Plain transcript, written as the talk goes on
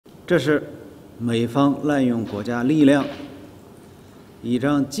这是美方滥用国家力量，倚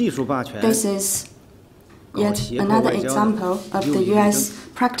仗技术霸权。 This is yet another example of the U.S.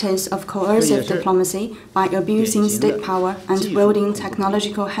 practice of coercive diplomacy by abusing state power and wielding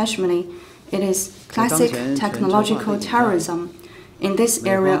technological hegemony. It is classic technological terrorism. In this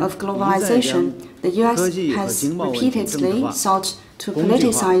area of globalization, the U.S. has repeatedly sought to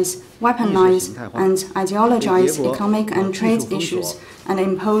politicize, weaponize, and ideologize economic and trade issues and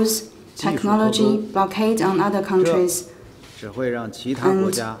impose technology blockade on other countries. And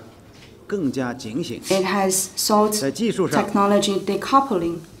it has sought technology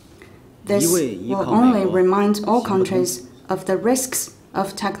decoupling. This will only remind all countries of the risks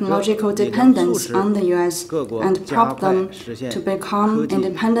of technological dependence on the U.S. and prompt them to become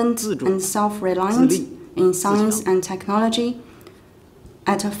independent and self-reliant in science and technology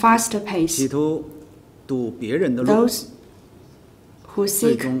at a faster pace. Those who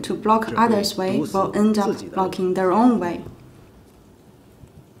seek to block others' way will end up blocking their own way.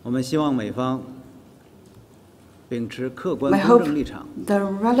 我们希望美方秉持客观 We 公 hope 正立场， the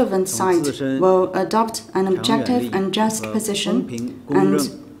relevant side will adopt an objective and just position and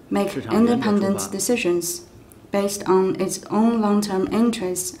make independent decisions based on its own long-term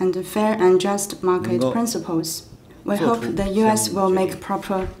interests and fair and just market principles. We hope the U.S. will make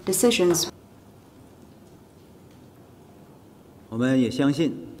proper decisions. 我们也相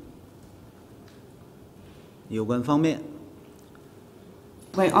信有关方面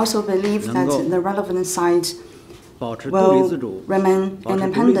We also believe that the relevant side 保持独立自 will 主， remain 保持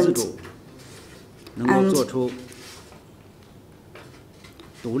独立自 independent 主，能够做出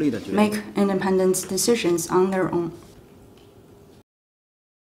独立的决定。 make independent decisions on their own.